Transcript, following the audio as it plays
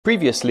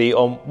Previously,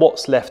 on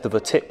what's left of a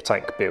tip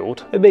tank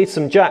build, I made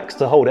some jacks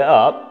to hold it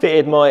up,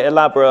 fitted my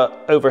elaborate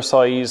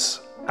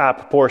oversized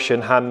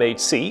proportion handmade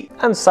seat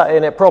and sat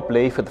in it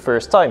properly for the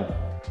first time.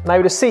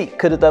 Now the seat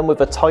could have done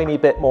with a tiny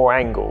bit more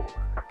angle,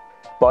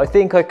 but I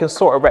think I can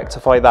sort of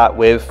rectify that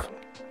with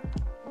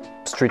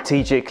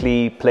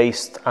strategically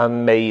placed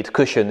and made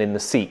cushion in the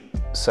seat,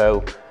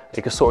 so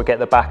you can sort of get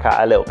the back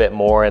out a little bit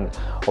more, and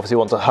obviously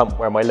want to hump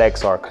where my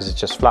legs are because it's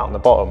just flat on the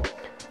bottom.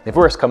 If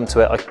worse come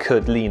to it, I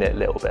could lean it a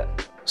little bit.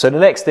 So the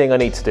next thing I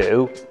need to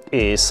do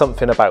is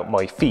something about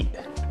my feet.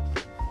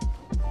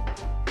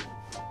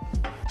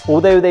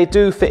 Although they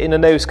do fit in a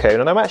nose cone,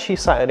 and I'm actually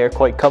sat in here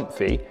quite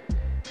comfy,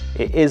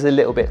 it is a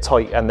little bit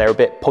tight and they're a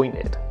bit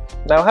pointed.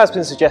 Now it has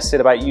been suggested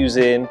about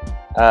using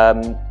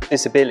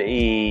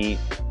disability,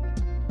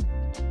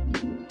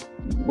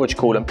 what do you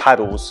call them,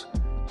 paddles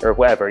or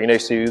whatever, you know,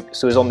 so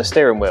it's on the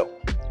steering wheel.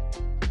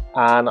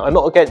 And I'm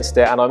not against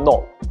it, and I'm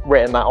not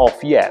written that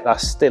off yet,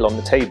 that's still on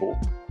the table.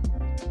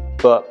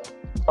 But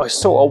I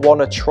sort of want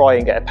to try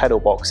and get a pedal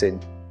box in,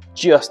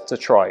 just to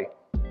try.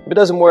 If it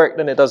doesn't work,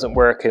 then it doesn't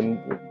work, and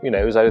you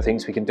know, there's other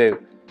things we can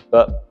do.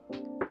 But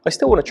I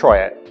still want to try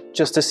it,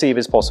 just to see if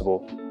it's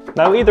possible.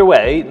 Now either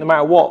way, no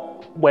matter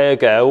what way I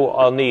go,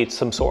 I'll need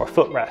some sort of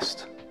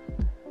footrest.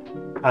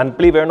 And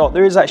believe it or not,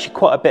 there is actually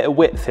quite a bit of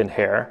width in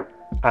here,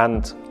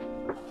 and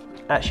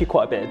actually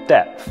quite a bit of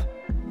depth.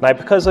 Now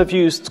because I've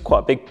used quite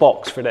a big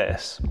box for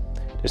this,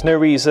 there's no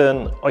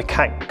reason I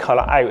can't cut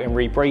it out and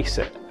re-brace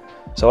it.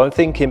 So I'm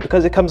thinking,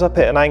 because it comes up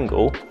at an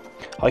angle,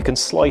 I can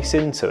slice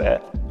into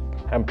it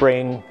and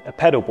bring a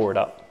pedal board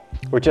up,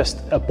 or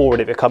just a board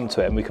if it comes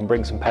to it, and we can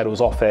bring some pedals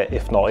off it.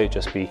 If not, it'd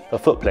just be a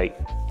foot plate.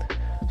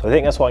 So I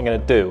think that's what I'm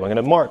going to do. I'm going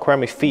to mark where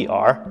my feet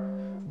are,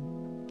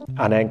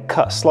 and then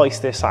slice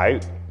this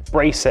out,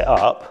 brace it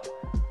up,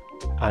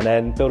 and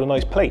then build a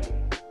nice plate.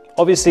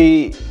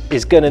 Obviously,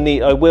 it's going to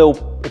need, I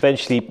will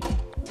eventually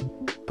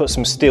put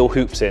some steel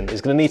hoops in.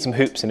 It's going to need some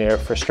hoops in here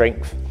for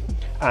strength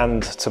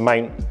and to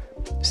mount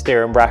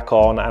steering rack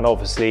on, and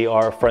obviously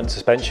our front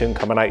suspension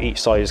coming out each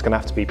side is going to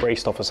have to be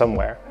braced off of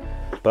somewhere.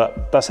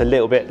 But that's a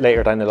little bit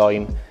later down the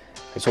line.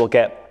 I sort of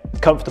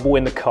get comfortable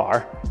in the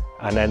car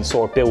and then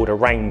sort of build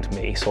around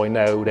me so I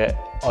know that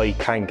I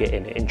can get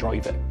in it and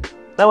drive it.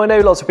 Now I know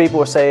lots of people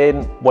are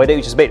saying, why don't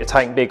you just make the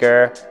tank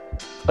bigger?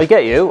 I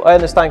get you, I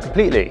understand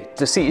completely.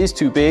 The seat is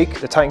too big,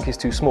 the tank is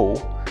too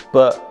small,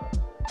 but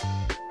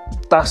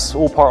that's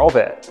all part of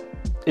it.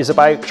 It's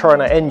about trying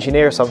to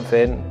engineer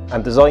something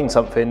and design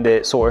something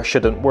that sort of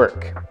shouldn't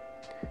work.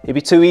 It'd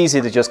be too easy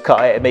to just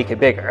cut it and make it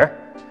bigger.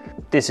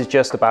 This is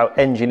just about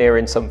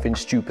engineering something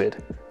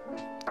stupid.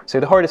 So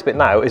the hardest bit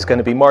now is going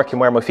to be marking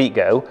where my feet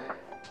go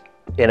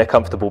in a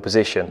comfortable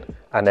position,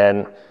 and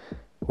then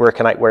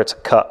working out where to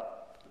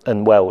cut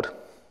and weld.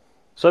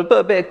 So I've put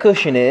a bit of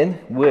cushion in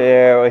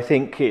where I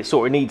think it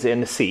sort of needs it in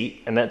the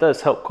seat, and that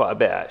does help quite a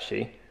bit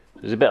actually.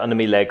 There's a bit under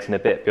my legs and a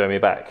bit behind my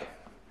back.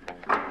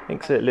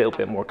 Makes it a little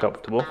bit more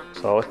comfortable.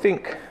 So I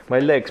think my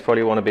legs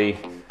probably want to be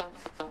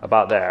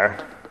about there.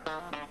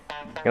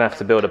 I'm gonna have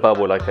to build a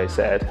bubble like I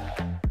said,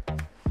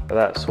 but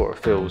that sort of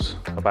feels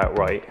about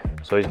right.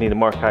 So I just need to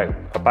mark out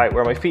about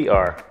where my feet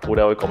are,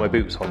 although I've got my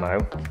boots on now.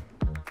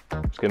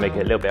 It's gonna make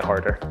it a little bit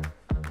harder.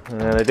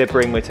 And I did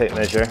bring my tape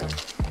measure.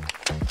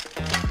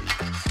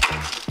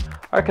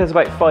 I reckon it's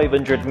about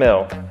 500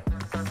 mil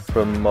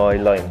from my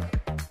line.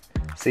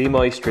 See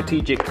my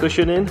strategic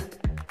cushion in?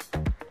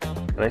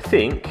 And I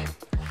think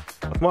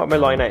I've marked my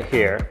line out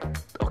here.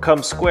 I'll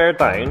come square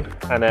down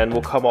and then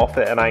we'll come off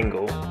at an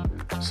angle.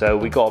 So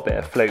we got a bit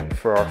of float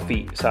for our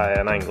feet sat at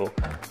an angle,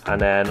 and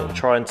then we'll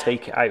try and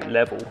take it out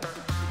level. So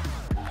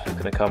we're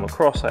going to come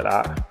across like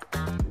that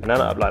and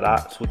then up like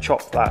that. So we'll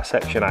chop that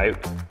section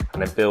out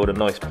and then build a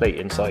nice plate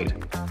inside.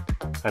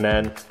 And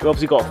then we've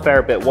obviously got a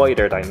fair bit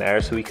wider down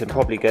there, so we can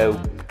probably go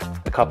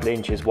a couple of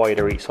inches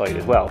wider each side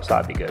as well, so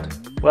that'd be good.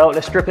 Well,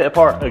 let's strip it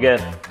apart again.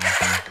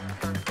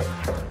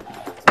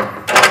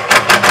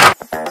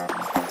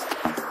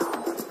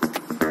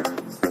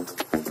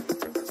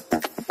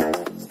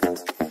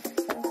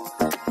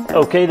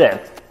 Okay then,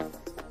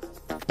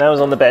 now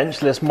it's on the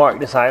bench, let's mark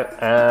this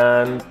out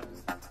and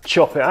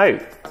chop it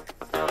out.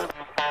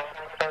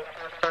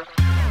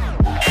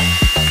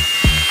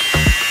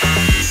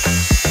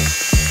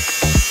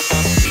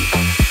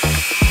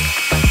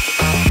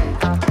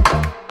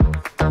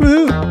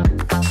 Woohoo!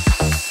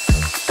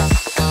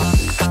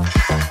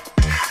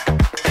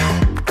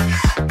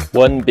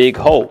 One big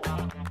hole.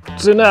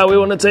 So now we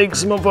want to take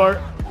some of our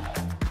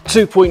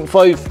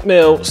 2.5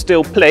 mil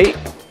steel plate,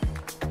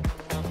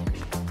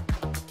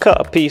 cut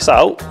a piece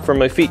out for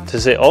my feet to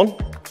sit on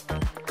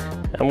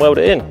and weld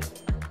it in.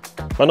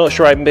 I'm not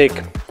sure how big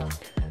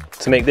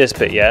to make this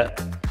bit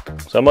yet,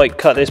 so I might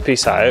cut this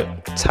piece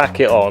out, tack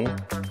it on,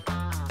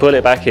 put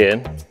it back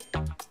in,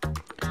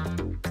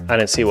 and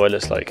then see what it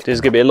looks like.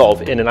 There's going to be a lot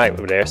of in and out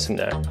over there, isn't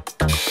there?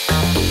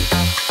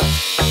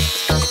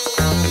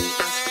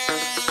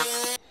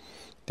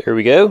 There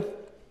we go.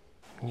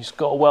 You just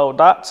got to weld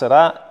that to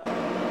that.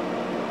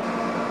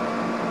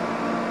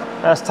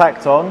 That's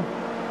tacked on.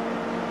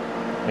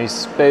 I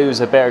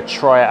suppose I better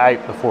try it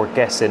out before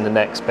guessing the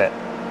next bit.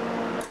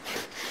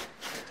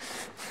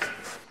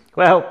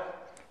 Well,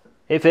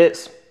 it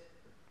fits.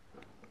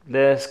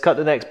 Let's cut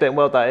the next bit and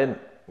weld that in.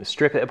 Let's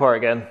strip it apart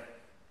again.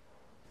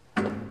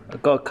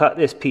 I've got to cut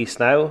this piece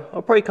now.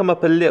 I'll probably come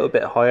up a little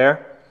bit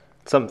higher.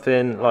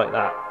 Something like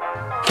that.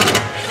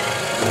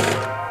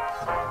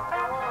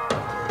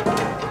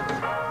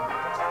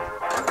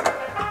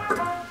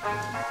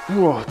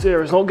 Oh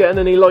dear, it's not getting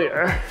any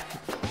lighter.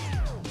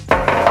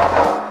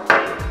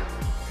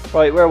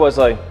 Right, where was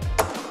I?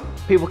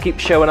 People keep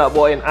showing up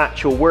wanting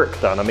actual work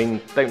done. I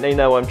mean, don't they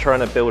know I'm trying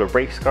to build a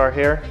race car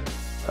here?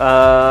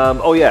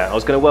 Oh yeah, I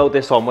was going to weld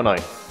this on, wasn't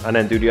I? And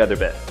then do the other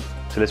bit.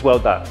 So let's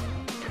weld that.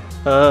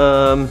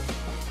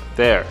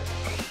 There.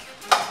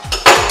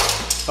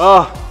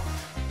 Ah!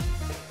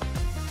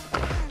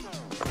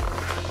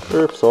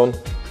 Oops, on.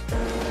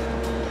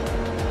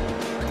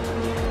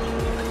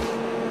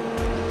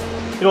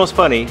 You know what's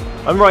funny?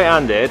 I'm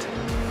right-handed,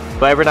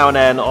 but every now and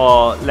then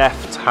I'll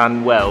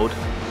left-hand weld.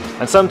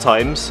 And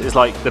sometimes it's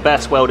like the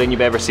best welding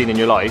you've ever seen in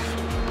your life.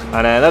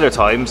 And then other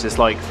times it's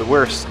like the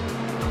worst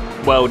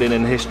welding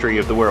in the history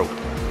of the world.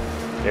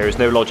 There is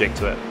no logic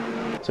to it.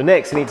 So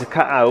next I need to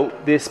cut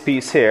out this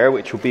piece here,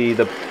 which will be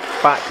the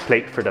back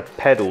plate for the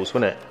pedals,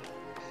 won't it?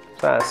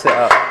 So that's set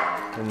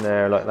up in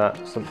there like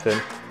that, something.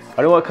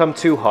 I don't want to come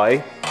too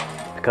high,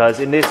 because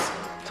in this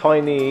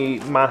tiny,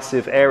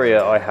 massive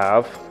area I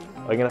have,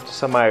 I'm going to have to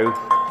somehow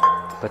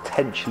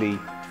potentially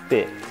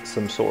fit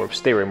some sort of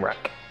steering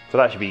rack. So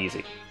that should be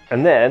easy.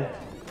 And then,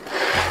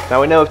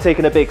 now I know I've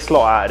taken a big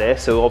slot out of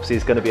this, so obviously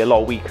it's going to be a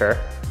lot weaker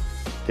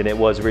than it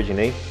was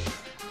originally.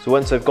 So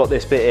once I've got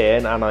this bit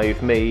in and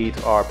I've made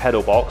our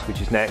pedal box,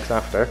 which is next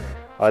after,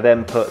 I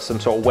then put some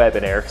sort of web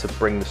in here to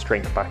bring the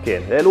strength back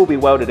in. It'll all be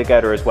welded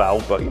together as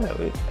well, but you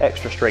know,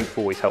 extra strength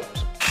always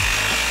helps.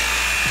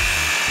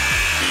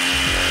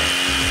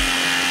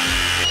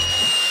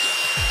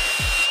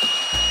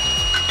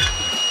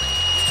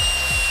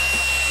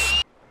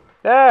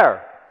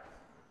 There!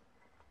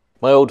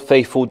 My old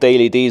faithful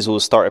daily diesel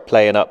started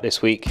playing up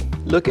this week.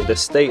 Look at the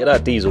state of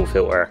that diesel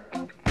filter.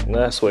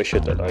 That's what it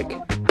should look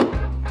like.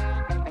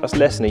 That's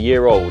less than a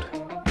year old.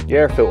 The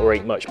air filter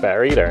ain't much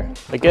better either.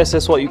 I guess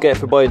that's what you get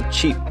for buying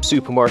cheap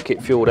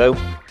supermarket fuel though.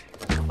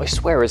 I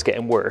swear it's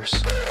getting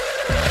worse.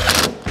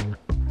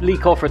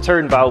 Leak off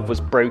return valve was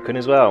broken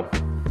as well.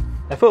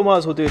 I thought I might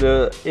as well do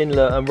the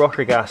inlet and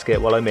rocker gasket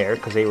while I'm here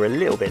because they were a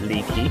little bit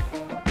leaky.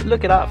 But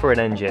look at that for an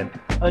engine.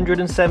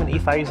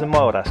 170,000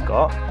 miles that's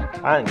got.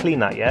 I haven't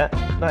cleaned that yet.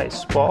 That is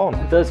spot on.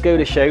 It does go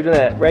to show,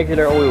 doesn't it?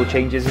 Regular oil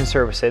changes and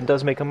servicing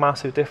does make a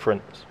massive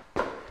difference.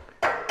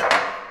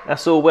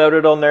 That's all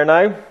welded on there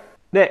now.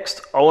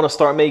 Next, I want to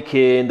start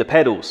making the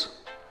pedals.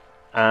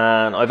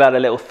 And I've had a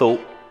little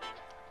thought.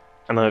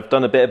 And I've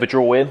done a bit of a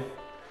drawing.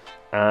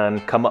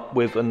 And come up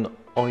with an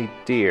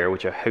idea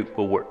which I hope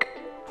will work.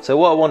 So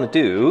what I want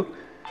to do,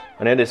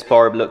 I know this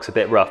barb looks a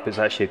bit rough, but it's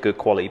actually a good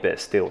quality bit of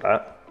steel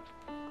that,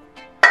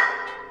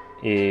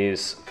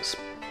 is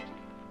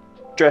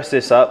dress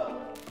this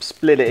up,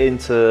 split it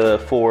into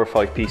 4 or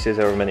 5 pieces,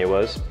 however many it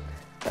was,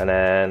 and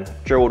then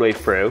drill all the way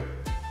through,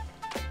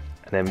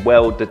 and then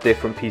weld the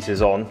different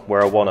pieces on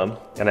where I want them,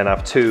 and then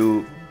have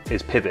 2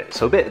 is pivot.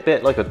 So a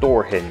bit like a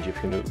door hinge, if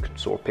you can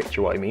sort of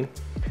picture what I mean.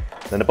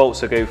 Then the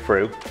bolts will go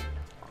through,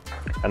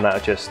 and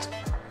that'll just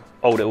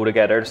hold it all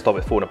together to stop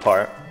it falling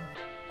apart.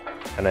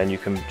 And then you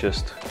can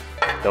just,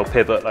 they'll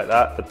pivot like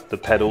that, the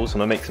pedals,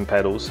 and I'll make some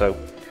pedals. So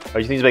I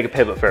just need to make a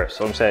pivot first.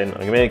 So I'm saying I'm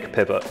gonna make a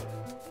pivot,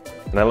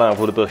 and I'll have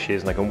all the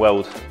bushes, and I can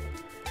weld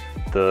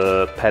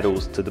the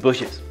pedals to the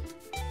bushes.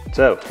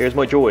 So here's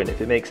my drawing,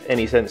 if it makes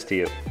any sense to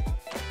you.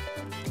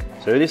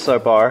 So this is our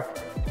bar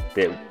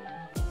that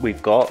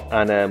we've got,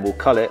 and then we'll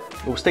cull it,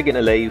 we'll stick it in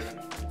a lathe,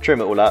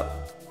 trim it all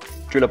up,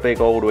 drill a big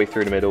hole all the way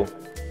through the middle.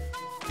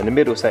 In the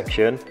middle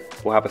section,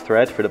 we'll have a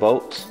thread for the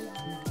bolts.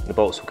 The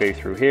bolts will go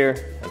through here,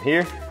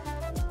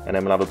 and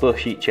then we'll have a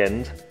bush each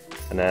end,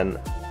 and then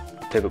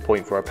a pivot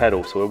point for our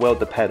pedal. So we'll weld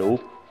the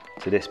pedal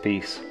to this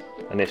piece,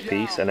 and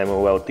then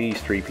we'll weld these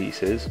 3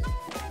 pieces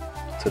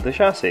to the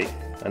chassis.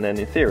 And then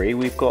in theory,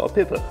 we've got a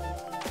pivot.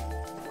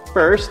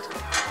 First,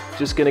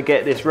 just gonna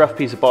get this rough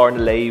piece of bar in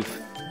the lathe,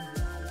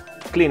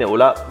 clean it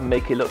all up, and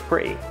make it look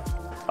pretty.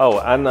 Oh,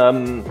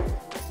 and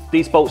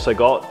these bolts I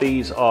got,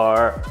 these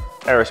are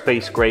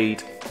aerospace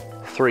grade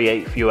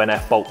 3/8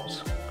 UNF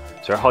bolts.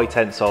 So they're high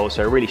tensile,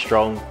 so they're really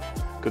strong,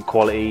 good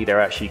quality. They're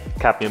actually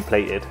cadmium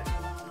plated,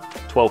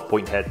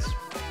 12-point heads.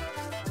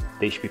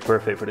 They should be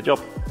perfect for the job.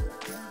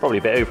 Probably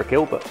a bit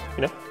overkill, but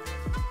you know.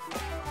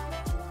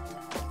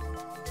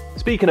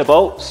 Speaking of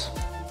bolts,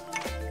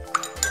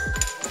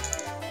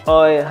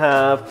 I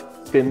have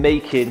been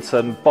making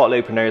some bottle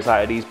openers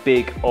out of these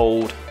big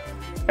old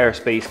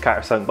aerospace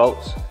countersunk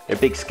bolts. They're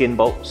big skin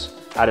bolts.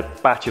 I had a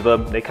batch of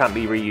them. They can't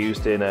be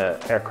reused in an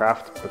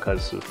aircraft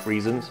because of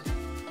reasons.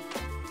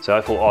 So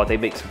I thought, oh,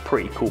 they'd make some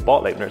pretty cool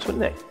bottle openers,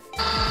 wouldn't they?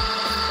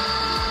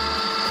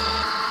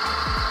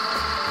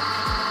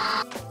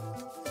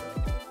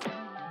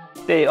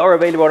 They are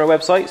available on our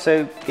website,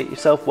 so get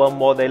yourself one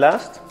while they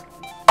last.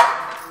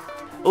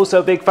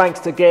 Also, big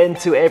thanks again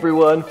to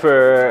everyone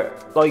for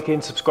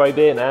liking,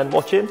 subscribing and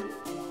watching.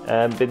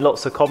 Been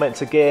lots of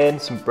comments again,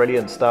 some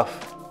brilliant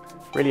stuff.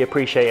 Really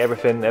appreciate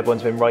everything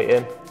everyone's been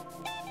writing.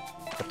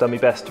 I've done my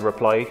best to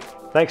reply.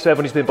 Thanks to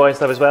everyone who's been buying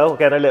stuff as well.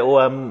 Again, a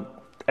little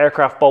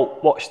aircraft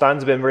bolt watch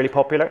stands have been really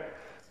popular.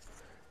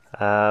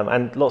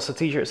 And lots of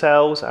t-shirt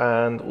sales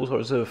and all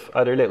sorts of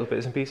other little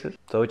bits and pieces.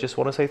 So I just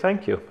want to say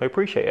thank you. I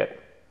appreciate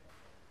it.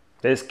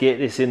 Let's get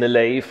this in the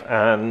lathe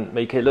and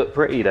make it look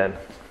pretty then.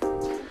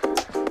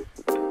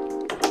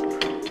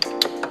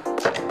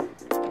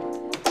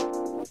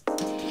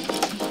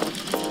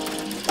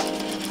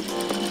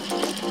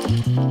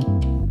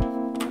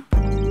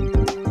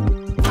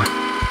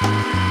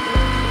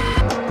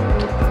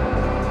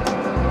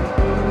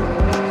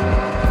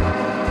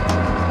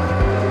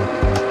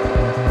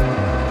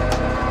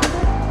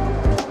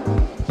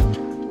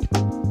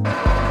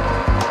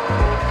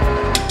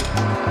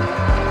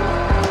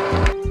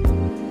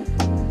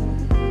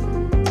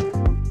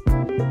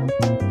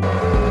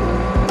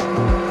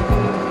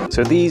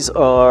 So these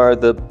are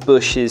the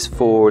bushes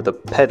for the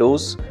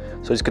pedals.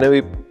 So it's going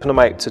to be putting them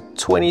out to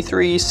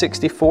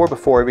 2364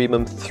 before I read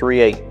them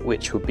 38,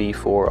 which would be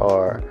for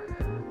our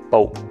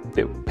bolt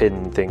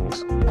pin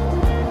things.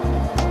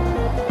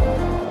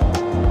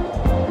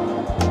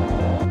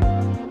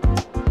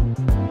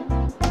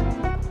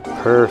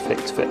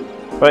 Perfect fit.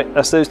 Right,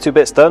 that's those two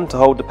bits done to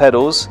hold the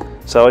pedals.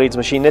 So I need to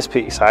machine this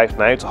piece out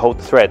now to hold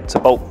the thread to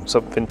bolt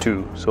something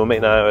to. So we'll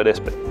make that out of this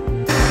bit.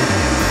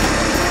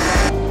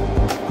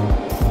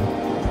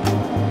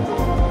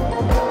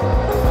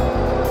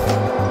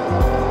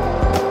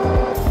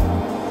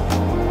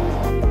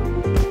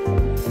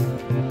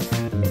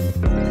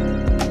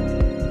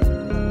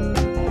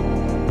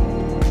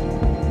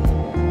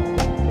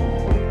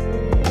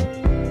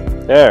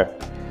 There,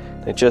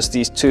 and just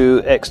these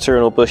two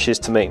external bushes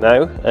to make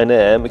now, and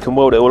then we can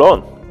weld it all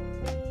on.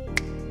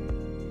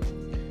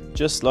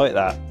 Just like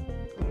that.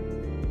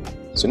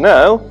 So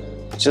now,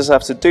 we just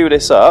have to do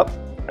this up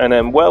and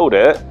then weld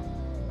it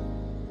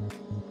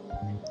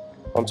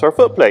onto our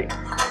foot plate.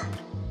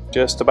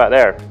 Just about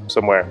there,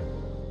 somewhere.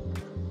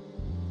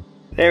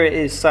 There it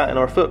is sat in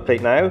our foot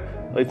plate now.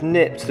 I've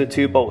nipped the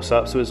two bolts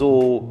up so it's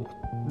all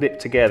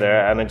nipped together,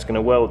 and I'm just going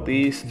to weld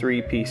these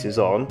three pieces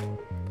on.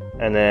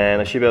 And then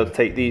I should be able to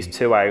take these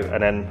two out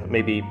and then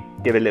maybe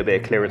give it a little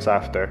bit of clearance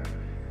after.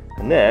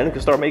 And then we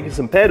can start making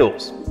some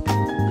pedals.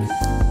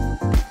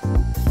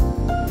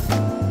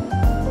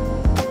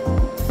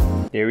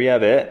 Here we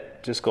have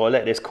it. Just got to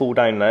let this cool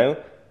down now.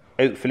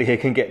 Hopefully I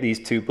can get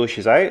these two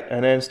bushes out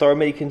and then start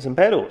making some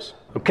pedals.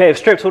 Okay, I've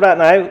stripped all that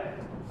now.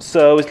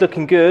 So it's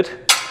looking good.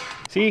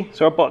 See,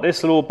 so I bought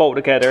this little bolt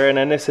together, and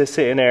then this is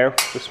sitting there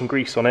with some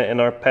grease on it,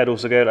 and our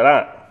pedals will go like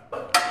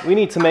that. We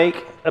need to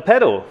make a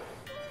pedal.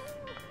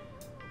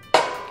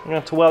 I'm going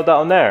to have to weld that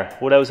on there,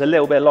 although it's a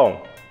little bit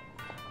long.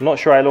 I'm not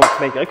sure how long to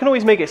make it. I can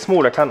always make it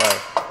smaller, can't I?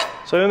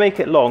 So I'm going to make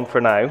it long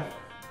for now.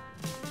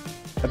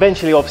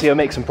 Eventually, obviously, I'll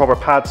make some proper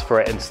pads for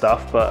it and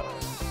stuff, but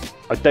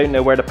I don't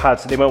know where the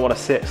pads, they might want to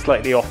sit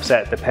slightly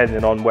offset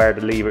depending on where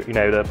the lever, you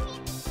know,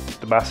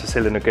 the master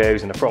cylinder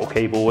goes and the throttle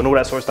cable and all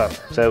that sort of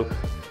stuff. So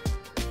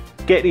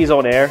get these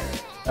on here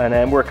and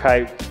then work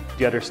out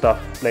the other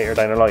stuff later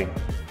down the line.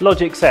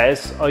 Logic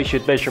says I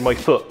should measure my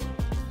foot,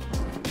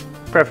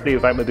 preferably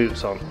without my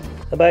boots on.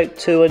 About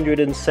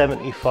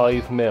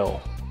 275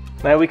 mil.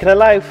 Now we can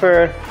allow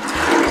for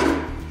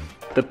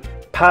the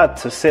pad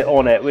to sit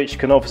on it, which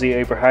can obviously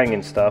overhang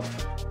and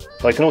stuff.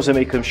 But I can also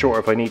make them shorter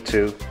if I need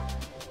to.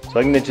 So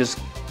I'm going to just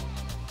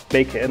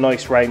make it a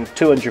nice round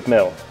 200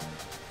 mil.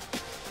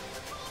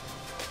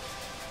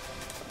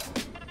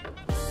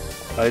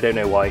 I don't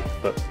know why,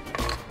 but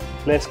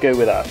let's go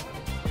with that.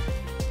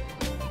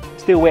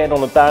 Still waiting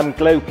on the damn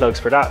glow plugs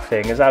for that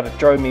thing. It's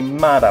driving me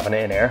mad having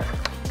it in here.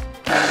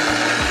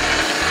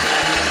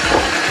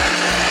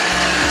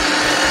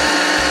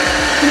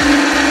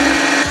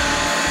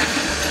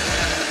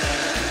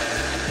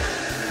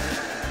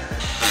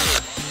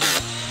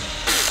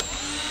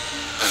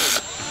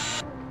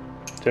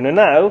 So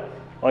now,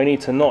 I need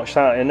to notch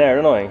that in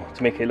there, don't I?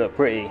 To make it look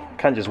pretty. I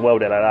can't just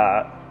weld it like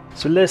that.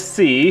 So let's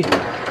see if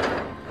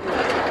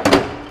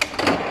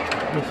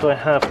I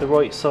have the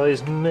right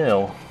size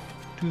mill.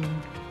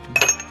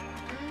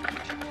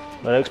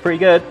 That looks pretty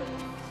good.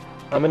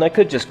 I mean, I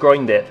could just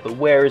grind it, but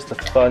where is the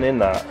fun in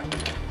that?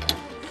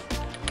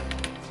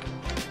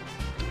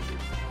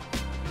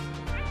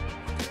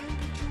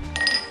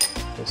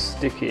 Let's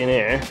stick it in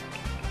here.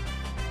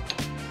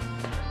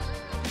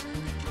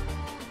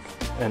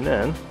 And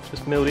then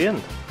just mill the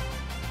end.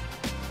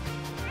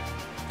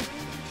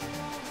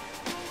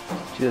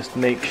 Just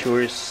make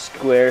sure it's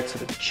square to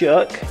the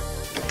chuck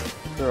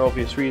for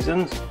obvious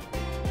reasons.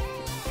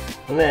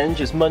 And then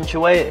just munch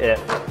away at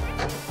it.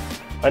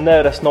 I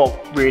know that's not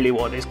really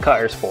what this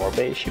cutter's for, but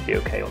it should be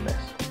okay on this.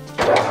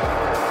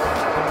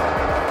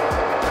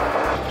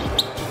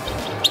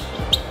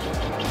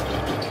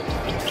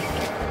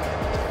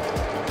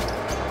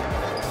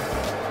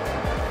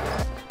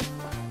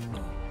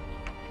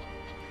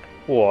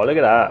 Whoa, look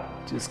at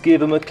that. Just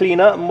give them a clean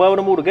up and weld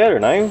them all together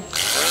now.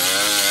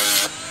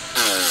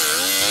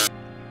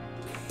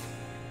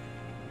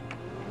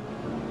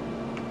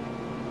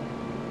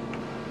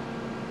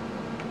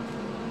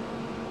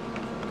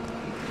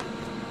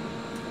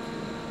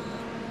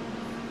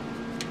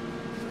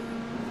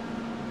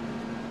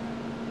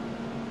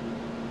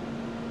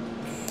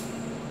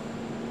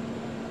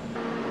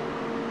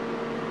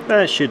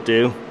 That should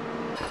do.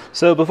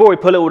 So before we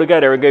pull it all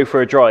together and go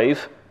for a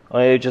drive,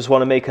 I just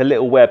want to make a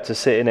little web to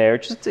sit in there.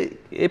 Just,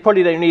 it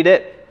probably don't need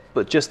it,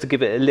 but just to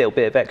give it a little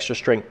bit of extra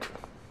strength.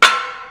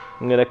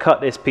 I'm going to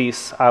cut this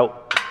piece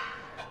out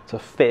to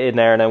fit in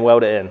there and then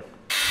weld it in.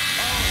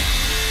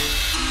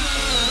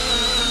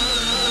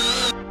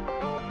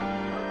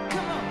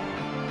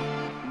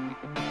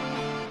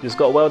 Just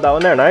got to weld that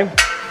one there now.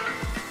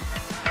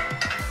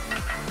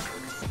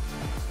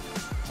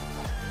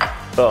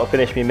 But I'll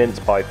finish my mince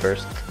pie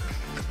first.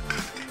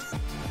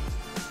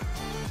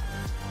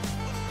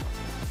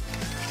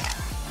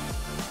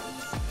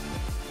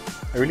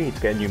 I really need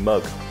to get a new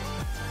mug.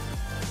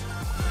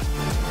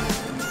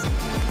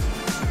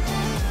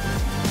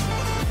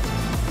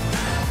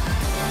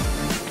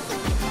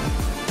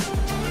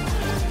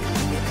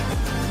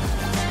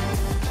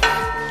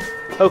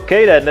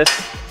 Okay then, let's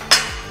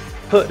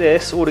put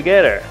this all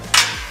together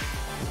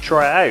and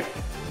try it out.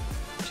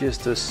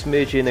 Just a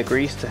smidgen of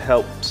grease to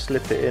help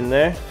slip it in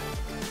there.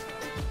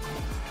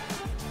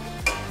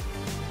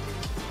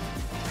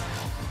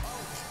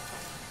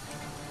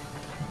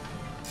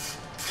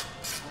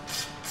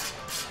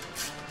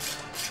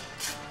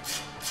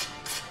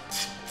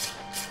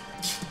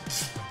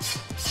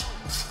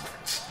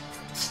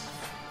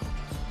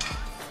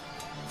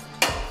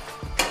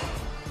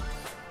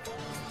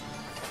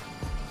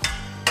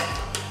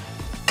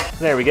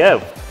 There we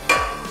go.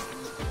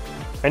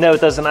 I know it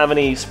doesn't have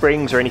any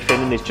springs or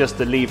anything and it's just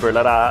a lever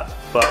like that,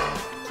 but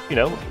you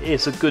know,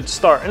 it's a good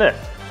start, isn't it?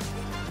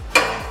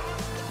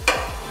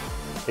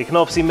 You can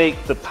obviously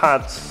make the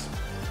pads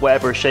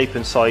whatever shape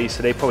and size,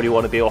 so they probably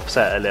want to be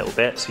offset a little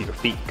bit so your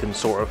feet can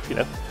sort of, you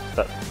know,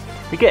 but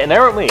we're getting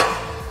there, aren't we?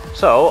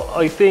 So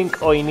I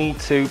think I need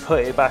to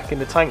put it back in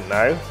the tank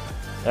now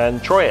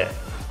and try it.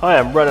 I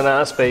am running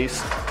out of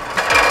space.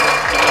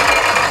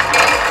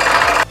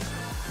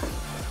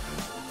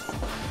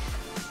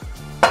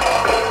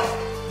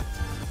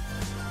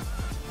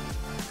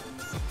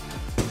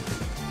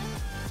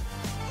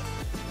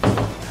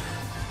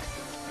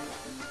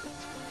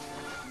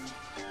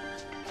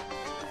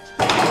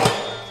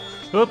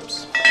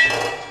 Oops.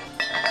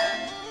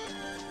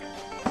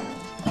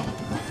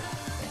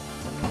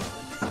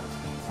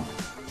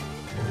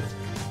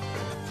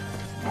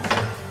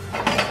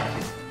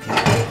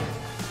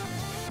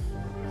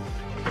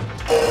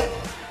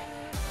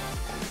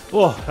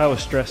 Oh, that was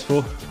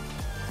stressful.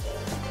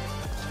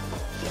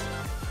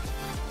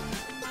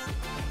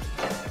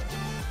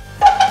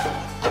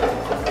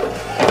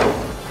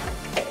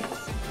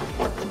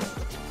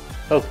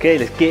 Okay,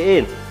 let's get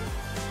in.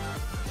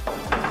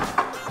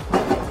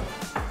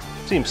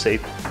 Seems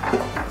safe.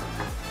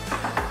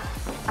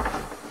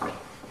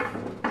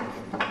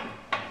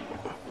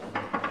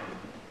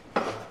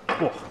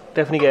 Oh,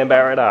 definitely getting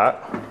better at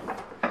that.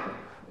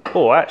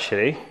 Oh,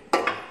 actually,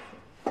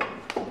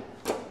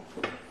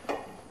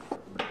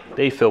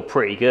 they feel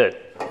pretty good.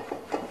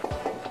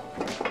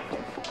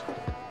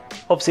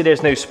 Obviously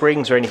there's no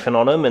springs or anything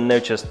on them and they're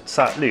just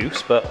sat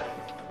loose, but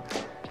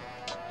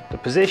the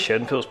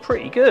position feels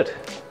pretty good.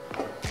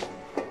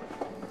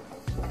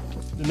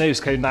 The nose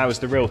cone now is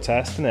the real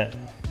test, isn't it?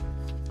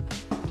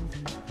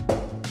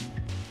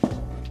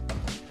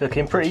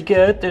 Looking pretty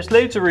good. There's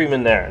loads of room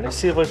in there. Let's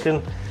see if I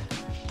can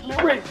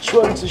reach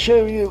one to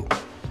show you.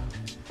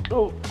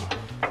 Oh,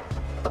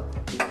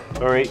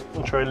 alright,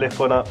 I'll try and lift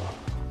one up.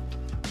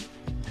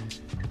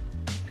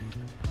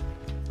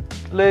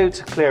 Loads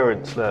of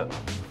clearance, look.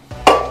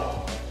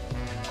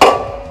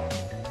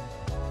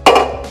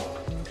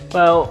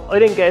 Well, I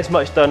didn't get as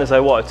much done as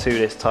I wanted to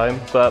this time,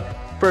 but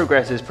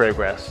progress is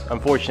progress.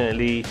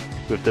 Unfortunately,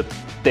 with the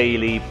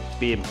daily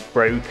being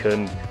broke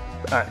and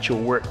actual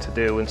work to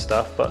do and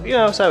stuff, but you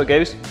know, that's how it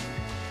goes.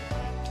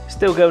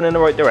 Still going in the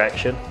right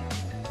direction.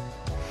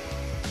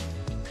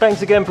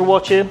 Thanks again for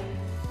watching.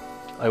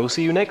 I will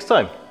see you next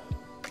time.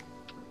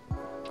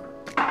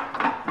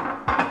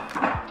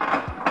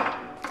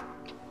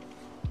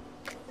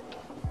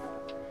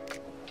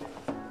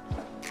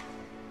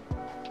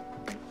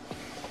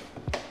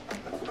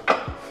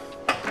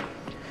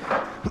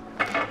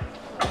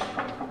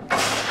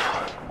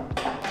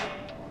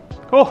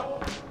 Oh!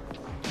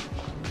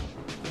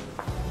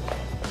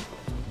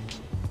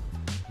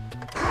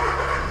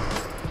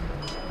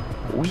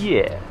 Oh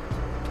yeah,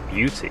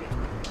 beauty.